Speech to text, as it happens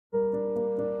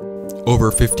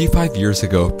Over 55 years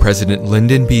ago, President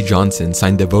Lyndon B Johnson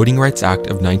signed the Voting Rights Act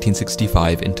of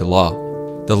 1965 into law.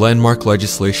 The landmark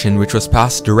legislation, which was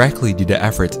passed directly due to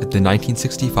efforts at the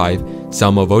 1965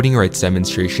 Selma Voting Rights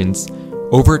Demonstrations,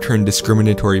 overturned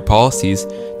discriminatory policies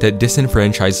that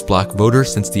disenfranchised black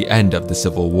voters since the end of the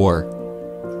Civil War.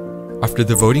 After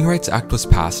the Voting Rights Act was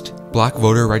passed, black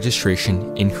voter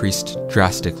registration increased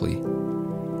drastically.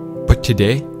 But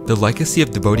today, the legacy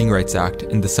of the Voting Rights Act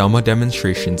and the Selma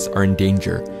demonstrations are in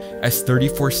danger as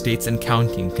 34 states and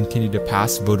counting continue to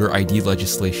pass voter ID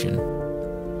legislation.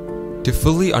 To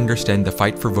fully understand the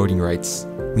fight for voting rights,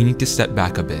 we need to step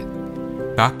back a bit,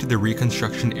 back to the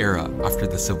Reconstruction era after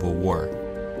the Civil War.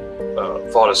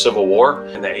 Fought a civil war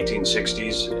in the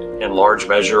 1860s in large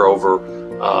measure over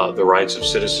the rights of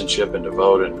citizenship and to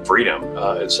vote and freedom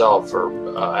itself for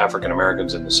African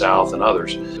Americans in the South and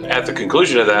others. At the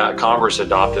conclusion of that, Congress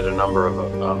adopted a number of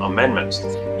amendments.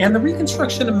 And the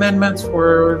Reconstruction Amendments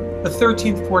were the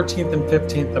 13th, 14th, and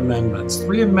 15th Amendments,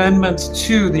 3 amendments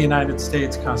to the United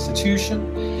States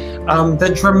Constitution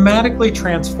that dramatically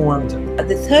transformed it.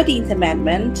 The 13th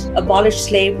Amendment abolished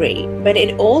slavery, but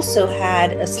it also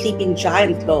had a sleeping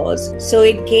giant clause. So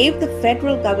it gave the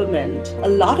federal government a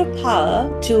lot of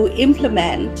power to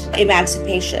implement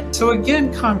emancipation. So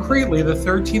again, concretely, the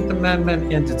 13th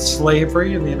Amendment ended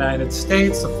slavery in the United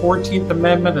States. The 14th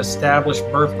Amendment established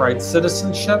birthright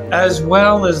citizenship, as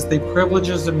well as the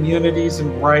privileges, immunities,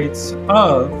 and rights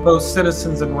of both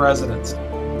citizens and residents.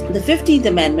 The 15th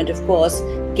Amendment, of course,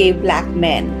 gave black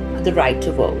men the right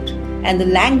to vote. And the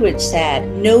language said,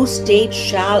 no state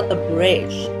shall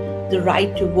abridge the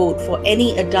right to vote for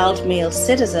any adult male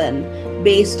citizen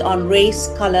based on race,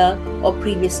 color, or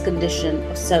previous condition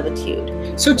of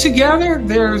servitude. So together,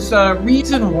 there's a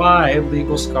reason why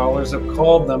legal scholars have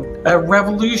called them a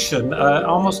revolution,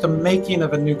 almost a making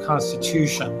of a new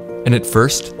constitution. And at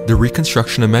first, the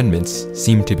Reconstruction Amendments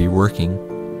seemed to be working.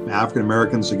 African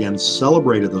Americans again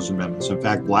celebrated those amendments. In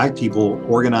fact, black people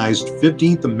organized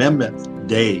 15th Amendment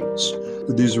days.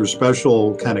 These were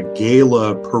special kind of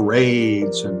gala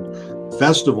parades and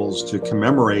festivals to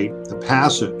commemorate the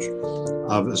passage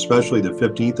of especially the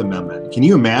 15th Amendment. Can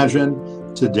you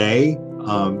imagine today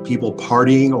people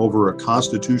partying over a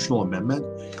constitutional amendment?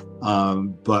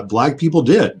 But black people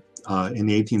did in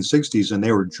the 1860s, and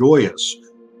they were joyous.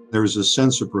 There was a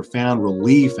sense of profound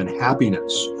relief and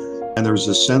happiness. And there was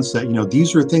a sense that,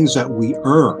 these are things that we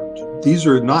earned. These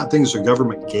are not things the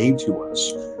government gave to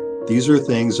us. These are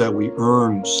things that we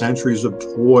earned centuries of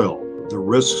toil, the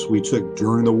risks we took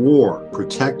during the war,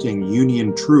 protecting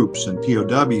Union troops and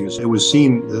POWs. It was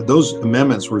seen, those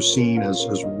amendments were seen as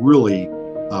really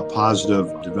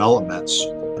positive developments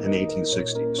in the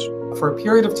 1860s. For a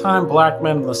period of time, black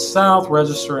men in the South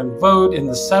register and vote in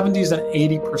the 70s and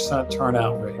 80%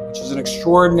 turnout rate, which is an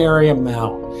extraordinary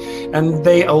amount. And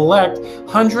they elect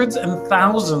hundreds and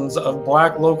thousands of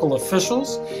black local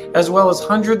officials, as well as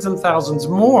hundreds and thousands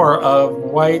more of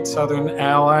white Southern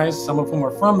allies, some of whom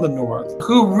are from the North,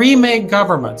 who remake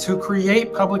governments, who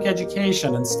create public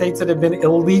education in states that have been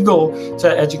illegal to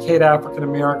educate African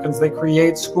Americans. They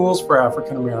create schools for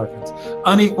African Americans,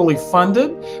 unequally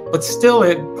funded, but still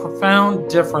a profound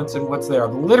difference in what's there.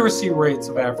 The literacy rates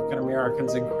of African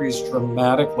Americans increased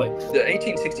dramatically. The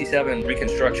 1867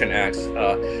 Reconstruction Acts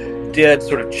did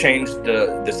sort of change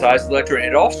the size of the electorate.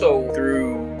 It also,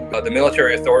 through the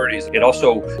military authorities, it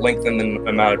also lengthened the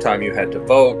amount of time you had to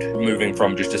vote, moving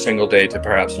from just a single day to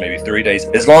perhaps maybe 3 days.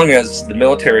 As long as the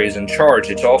military is in charge,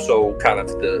 it's also kind of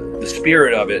the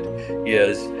spirit of it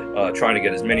is trying to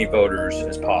get as many voters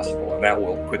as possible, and that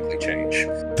will quickly change.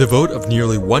 The vote of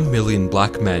nearly 1 million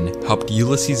black men helped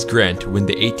Ulysses Grant win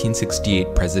the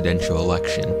 1868 presidential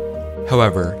election.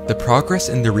 However, the progress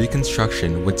in the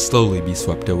Reconstruction would slowly be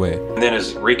swept away. And then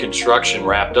as Reconstruction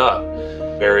wrapped up,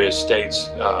 various states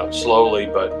slowly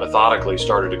but methodically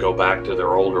started to go back to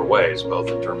their older ways, both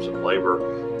in terms of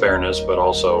labor fairness, but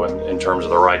also in terms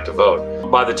of the right to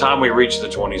vote. By the time we reached the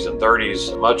 20s and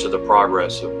 30s, much of the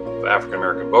progress of African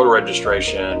American voter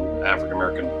registration, African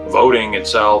American voting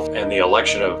itself, and the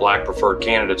election of black preferred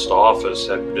candidates to office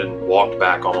had been walked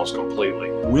back almost completely.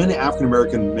 When African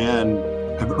American men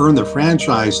have earned their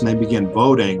franchise and they begin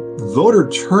voting, voter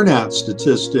turnout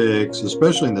statistics,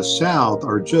 especially in the South,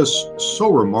 are just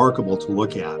so remarkable to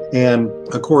look at. And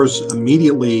of course,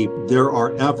 immediately there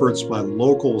are efforts by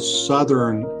local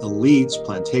Southern elites,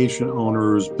 plantation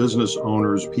owners, business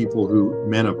owners, people who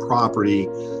men of property,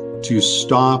 to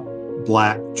stop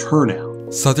black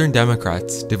turnout. Southern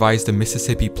Democrats devised the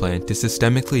Mississippi Plan to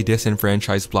systemically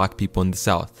disenfranchise black people in the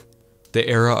South. The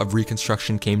era of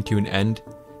Reconstruction came to an end,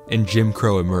 and Jim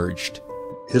Crow emerged.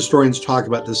 historians talk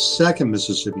about the second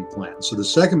Mississippi Plan. So the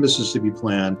second Mississippi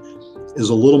Plan is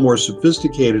a little more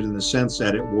sophisticated in the sense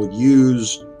that it will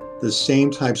use the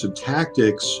same types of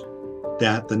tactics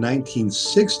that the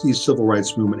 1960s civil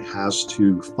rights movement has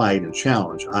to fight and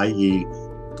challenge, i.e.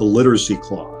 the literacy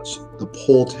clause, the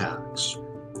poll tax,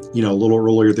 a little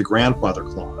earlier, the grandfather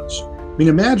clause. I mean,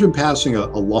 imagine passing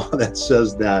a law that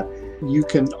says that you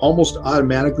can almost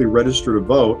automatically register to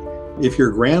vote if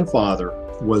your grandfather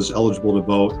was eligible to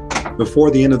vote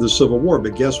before the end of the Civil War.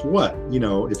 But guess what?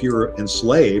 If you were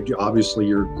enslaved, obviously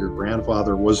your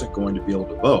grandfather wasn't going to be able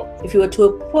to vote. If you were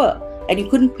too poor and you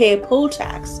couldn't pay a poll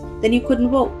tax, then you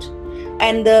couldn't vote.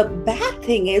 And the bad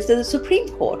thing is that the Supreme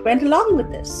Court went along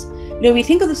with this. We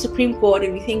think of the Supreme Court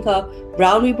and we think of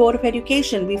Brown v. Board of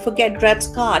Education. We forget Dred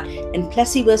Scott and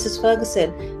Plessy versus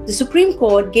Ferguson. The Supreme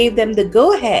Court gave them the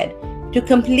go-ahead to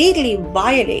completely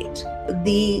violate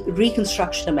the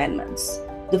Reconstruction Amendments,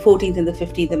 the 14th and the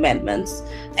 15th Amendments.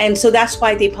 And so that's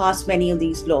why they passed many of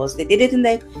these laws. They did it in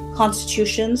their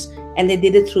constitutions and they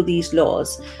did it through these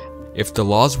laws. If the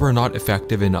laws were not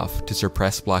effective enough to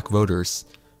suppress black voters,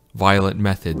 violent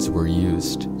methods were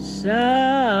used.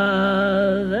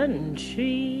 Southern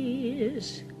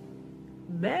trees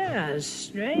bear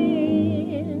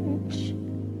strange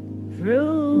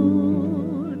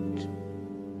fruit,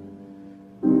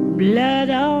 blood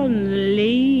on the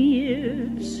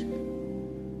leaves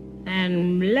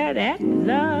and blood at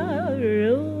the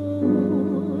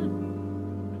root,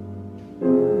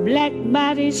 black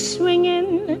bodies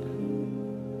swinging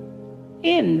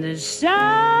in the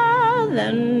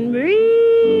southern breeze.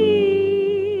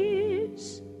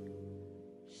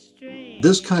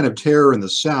 This kind of terror in the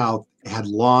South had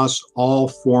lost all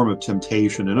form of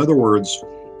temptation. In other words,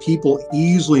 people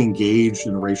easily engaged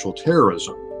in racial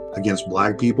terrorism against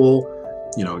black people,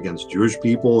 against Jewish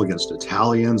people, against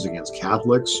Italians, against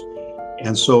Catholics.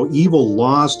 And so evil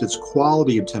lost its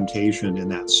quality of temptation in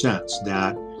that sense,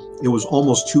 that it was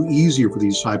almost too easy for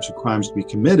these types of crimes to be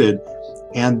committed.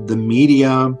 And the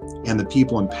media and the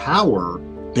people in power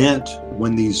bent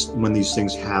when these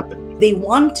things happened. They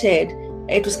wanted,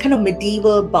 it was kind of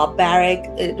medieval, barbaric,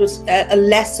 it was a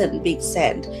lesson being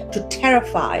sent to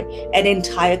terrify an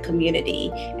entire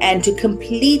community and to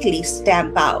completely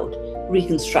stamp out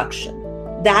Reconstruction.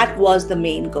 That was the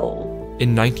main goal.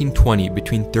 In 1920,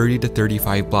 between 30 to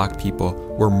 35 black people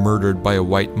were murdered by a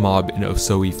white mob in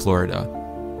Ocoee, Florida.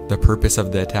 The purpose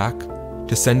of the attack?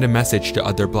 To send a message to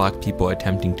other black people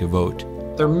attempting to vote.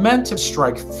 They're meant to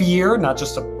strike fear, not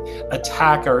just to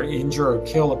attack or injure or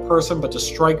kill a person, but to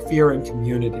strike fear in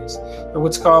communities. They're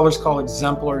what scholars call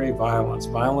exemplary violence,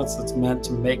 violence that's meant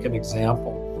to make an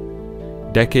example.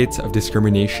 Decades of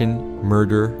discrimination,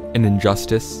 murder, and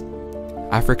injustice,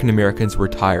 African Americans were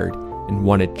tired and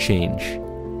wanted change.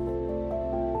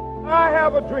 I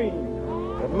have a dream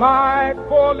that my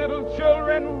 4 little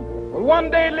children will one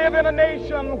day live in a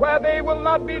nation where they will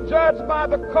not be judged by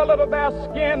the color of their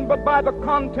skin, but by the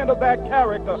content of their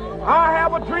character. I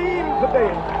have a dream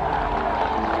today.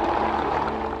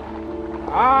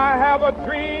 I have a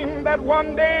dream that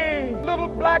one day little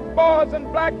black boys and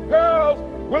black girls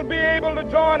will be able to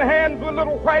join hands with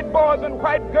little white boys and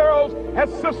white girls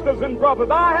as sisters and brothers.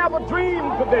 I have a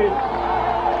dream today.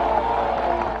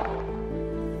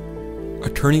 A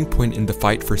turning point in the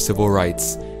fight for civil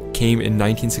rights came in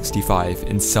 1965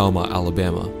 in Selma,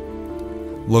 Alabama.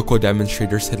 Local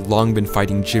demonstrators had long been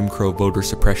fighting Jim Crow voter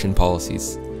suppression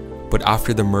policies, but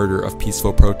after the murder of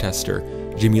peaceful protester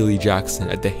Jimmy Lee Jackson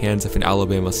at the hands of an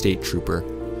Alabama state trooper,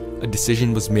 a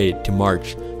decision was made to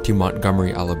march to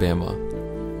Montgomery, Alabama.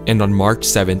 And on March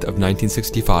 7th of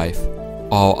 1965,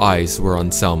 all eyes were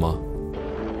on Selma.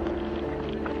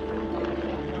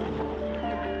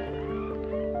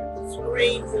 The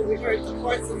screams and we heard the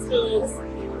horses' hooves.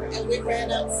 And we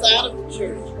ran outside of the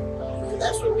church. And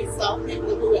that's where we saw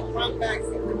people who had run back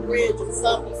from the bridge, and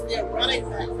some were still running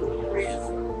back from the bridge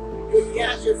with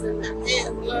gashes in their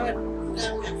head, blood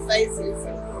down their faces.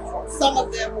 Some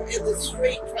of them were in the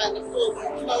street trying to pull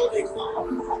their clothing off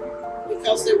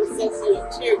because they were so full of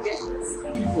tear gas.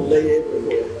 People lay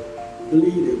everywhere,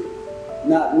 bleeding,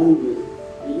 not moving,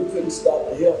 and you couldn't stop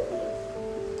to help them.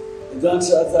 The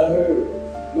gunshots I heard,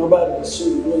 nobody was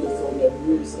shooting bullets on that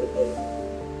bridge that day.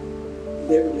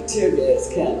 They were the tear gas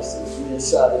canisters being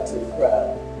shot into the crowd.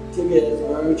 Tear gas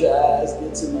burns your eyes,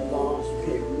 gets in the lungs, you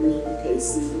can't breathe, you can't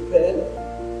see, you panic.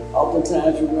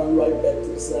 Oftentimes you run right back to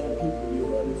the same people you're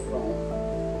running from.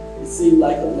 It seemed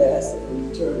like it lasted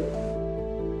an eternity.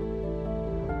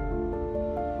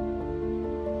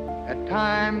 At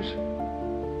times,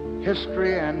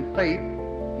 history and fate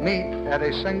meet at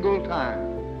a single time,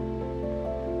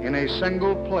 in a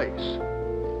single place,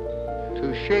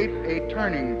 to shape a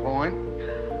turning point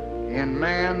in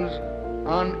man's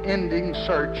unending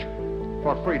search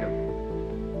for freedom.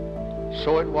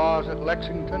 So it was at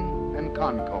Lexington and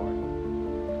Concord.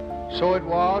 So it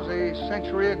was a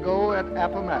century ago at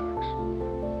Appomattox.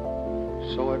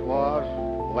 So it was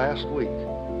last week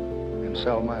in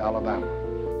Selma, Alabama.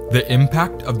 The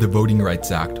impact of the Voting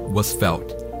Rights Act was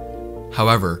felt.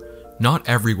 However, not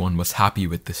everyone was happy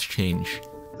with this change.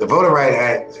 The Voting Rights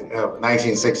Act of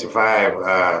 1965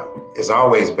 has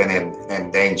always been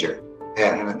in danger.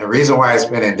 And the reason why it's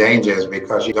been in danger is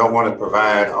because you don't want to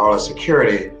provide all the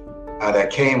security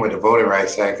that came with the Voting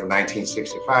Rights Act of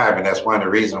 1965. And that's one of the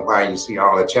reasons why you see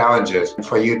all the challenges.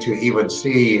 For you to even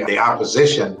see the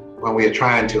opposition when we are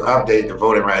trying to update the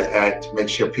Voting Rights Act to make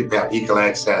sure people have equal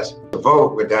access to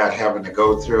vote without having to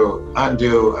go through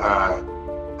undue,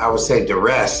 I would say,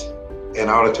 duress in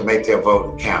order to make their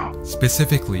vote count.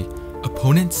 Specifically,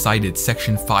 opponents cited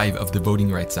Section 5 of the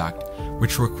Voting Rights Act,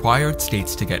 which required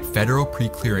states to get federal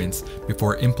pre-clearance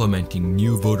before implementing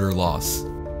new voter laws.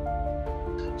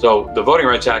 So the Voting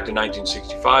Rights Act in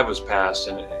 1965 was passed,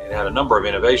 and it had a number of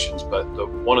innovations, but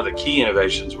one of the key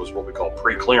innovations was what we call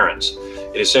pre-clearance.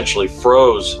 It essentially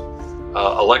froze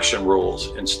election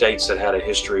rules in states that had a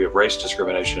history of race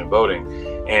discrimination in voting.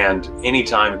 And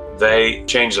anytime they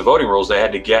changed the voting rules, they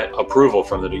had to get approval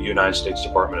from the United States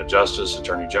Department of Justice,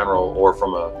 Attorney General, or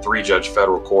from a 3-judge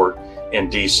federal court in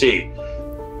D.C.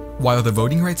 While the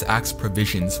Voting Rights Act's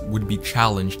provisions would be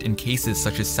challenged in cases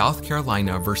such as South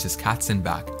Carolina versus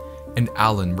Katzenbach and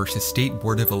Allen versus State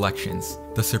Board of Elections,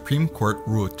 the Supreme Court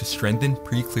ruled to strengthen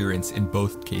pre-clearance in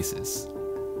both cases.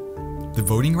 The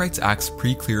Voting Rights Act's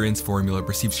pre-clearance formula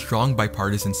received strong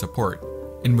bipartisan support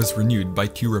and was renewed by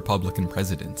 2 Republican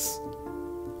presidents.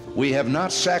 We have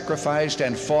not sacrificed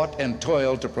and fought and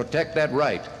toiled to protect that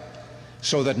right,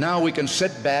 so that now we can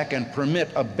sit back and permit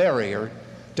a barrier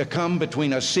to come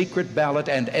between a secret ballot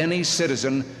and any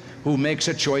citizen who makes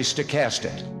a choice to cast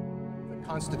it. The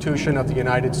Constitution of the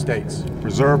United States.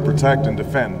 Preserve, protect, and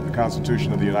defend the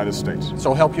Constitution of the United States.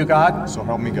 So help you God? So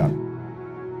help me God.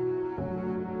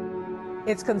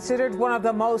 It's considered one of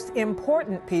the most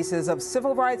important pieces of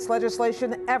civil rights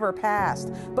legislation ever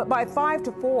passed. But by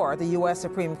 5-4, the U.S.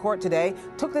 Supreme Court today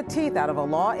took the teeth out of a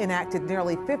law enacted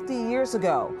nearly 50 years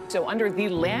ago. So under the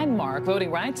landmark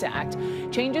Voting Rights Act,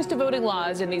 changes to voting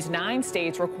laws in these 9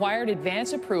 states required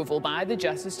advance approval by the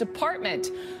Justice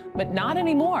Department. But not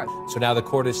anymore. So now the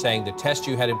court is saying the test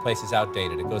you had in place is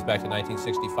outdated. It goes back to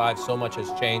 1965. So much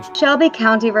has changed. Shelby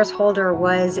County versus Holder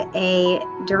was a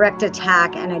direct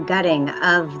attack and a gutting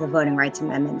of the Voting Rights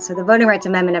Amendment. So the Voting Rights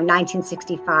Amendment of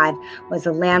 1965 was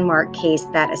a landmark case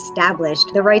that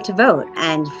established the right to vote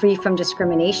and free from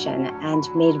discrimination and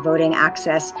made voting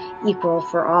access equal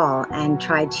for all and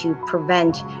tried to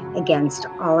prevent against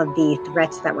all of the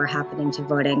threats that were happening to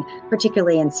voting,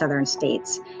 particularly in southern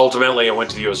states. Ultimately, I went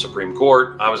to the U.S. Supreme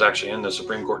Court. I was actually in the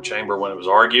Supreme Court chamber when it was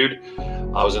argued.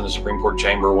 I was in the Supreme Court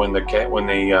chamber when the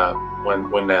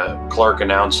clerk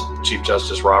announced Chief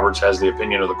Justice Roberts has the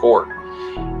opinion of the court.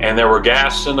 And there were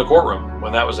gasps in the courtroom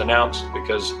when that was announced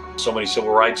because so many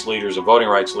civil rights leaders and voting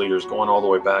rights leaders going all the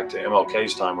way back to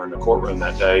MLK's time were in the courtroom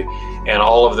that day. And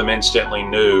all of them instantly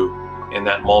knew in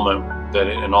that moment that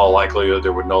in all likelihood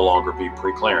there would no longer be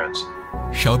pre-clearance.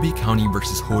 Shelby County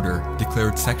versus Holder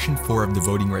declared Section 4 of the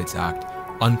Voting Rights Act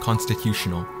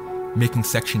unconstitutional, making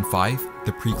Section 5,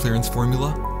 the pre-clearance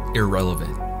formula,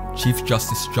 irrelevant. Chief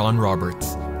Justice John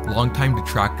Roberts, longtime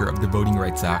detractor of the Voting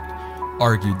Rights Act,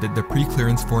 argued that the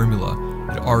pre-clearance formula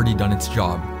had already done its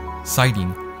job,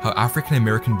 citing how African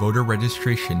American voter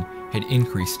registration had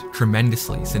increased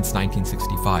tremendously since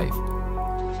 1965.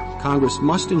 Congress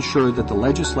must ensure that the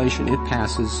legislation it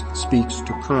passes speaks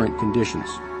to current conditions.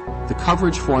 The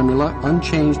coverage formula,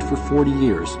 unchanged for 40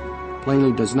 years,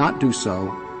 plainly does not do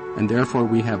so, and therefore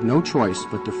we have no choice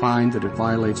but to find that it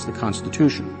violates the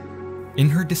Constitution. In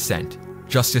her dissent,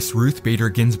 Justice Ruth Bader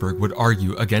Ginsburg would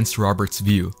argue against Roberts'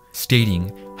 view,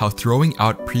 stating how throwing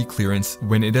out pre-clearance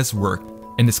when it has worked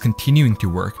and is continuing to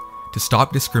work to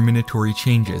stop discriminatory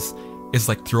changes is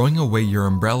like throwing away your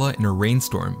umbrella in a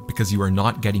rainstorm because you are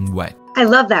not getting wet. I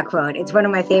love that quote. It's one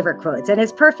of my favorite quotes, and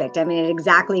it's perfect. I mean, it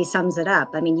exactly sums it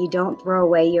up. I mean, you don't throw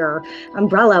away your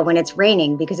umbrella when it's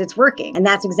raining because it's working. And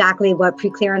that's exactly what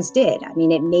pre-clearance did. I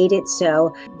mean, it made it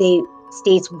so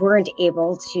states weren't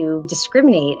able to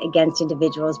discriminate against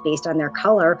individuals based on their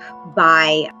color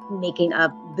by making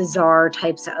up bizarre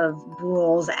types of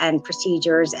rules and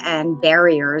procedures and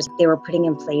barriers they were putting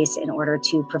in place in order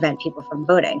to prevent people from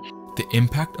voting. The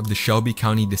impact of the Shelby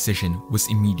County decision was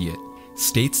immediate.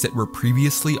 States that were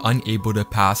previously unable to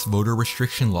pass voter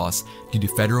restriction laws due to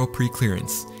federal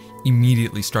pre-clearance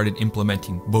immediately started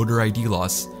implementing voter ID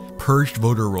laws, purged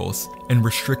voter rolls, and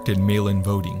restricted mail-in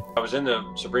voting. I was in the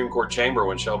Supreme Court chamber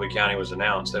when Shelby County was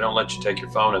announced. They don't let you take your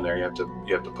phone in there. You have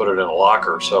to put it in a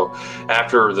locker. So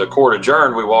after the court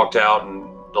adjourned, we walked out and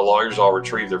the lawyers all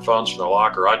retrieved their phones from their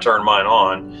locker. I turned mine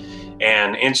on,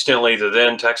 and instantly the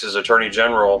then Texas Attorney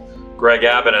General, Greg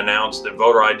Abbott, announced that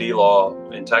voter ID law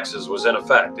in Texas was in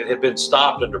effect. It had been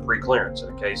stopped under preclearance.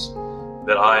 In a case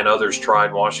that I and others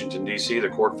tried in Washington, D.C., the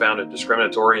court found it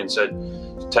discriminatory and said,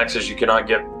 Texas, you cannot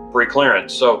get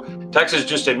preclearance. So Texas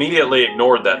just immediately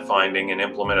ignored that finding and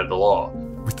implemented the law.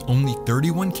 With only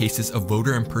 31 cases of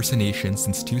voter impersonation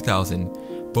since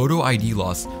 2000, voter ID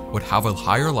laws would have a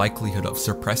higher likelihood of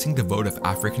suppressing the vote of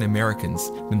African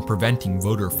Americans than preventing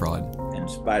voter fraud. In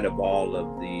spite of all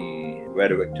of the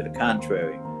rhetoric to the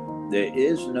contrary, there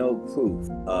is no proof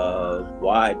of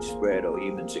widespread or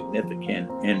even significant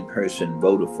in-person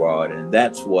voter fraud, and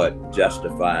that's what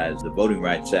justifies the Voting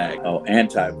Rights Act or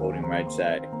anti-Voting Rights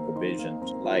Act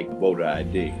provisions like voter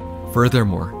ID.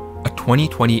 Furthermore, a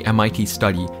 2020 MIT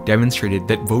study demonstrated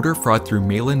that voter fraud through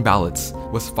mail-in ballots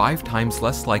was 5 times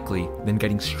less likely than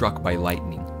getting struck by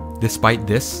lightning. Despite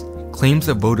this, claims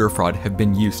of voter fraud have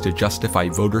been used to justify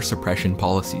voter suppression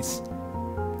policies.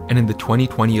 And in the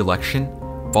 2020 election,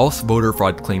 false voter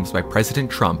fraud claims by President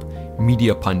Trump,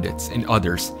 media pundits, and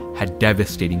others had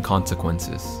devastating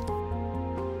consequences.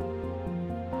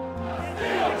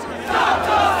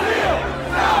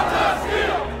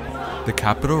 The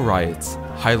Capitol riots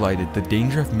highlighted the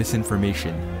danger of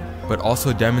misinformation, but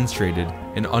also demonstrated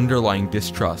an underlying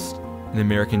distrust in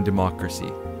American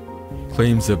democracy.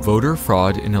 Claims of voter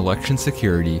fraud and election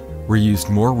security were used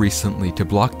more recently to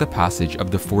block the passage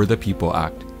of the For the People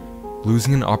Act,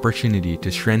 losing an opportunity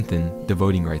to strengthen the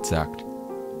Voting Rights Act.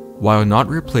 While not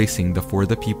replacing the For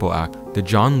the People Act, the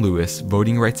John Lewis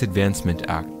Voting Rights Advancement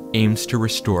Act aims to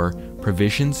restore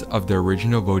provisions of the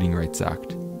original Voting Rights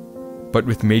Act. But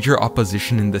with major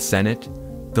opposition in the Senate,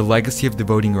 the legacy of the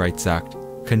Voting Rights Act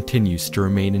continues to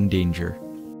remain in danger.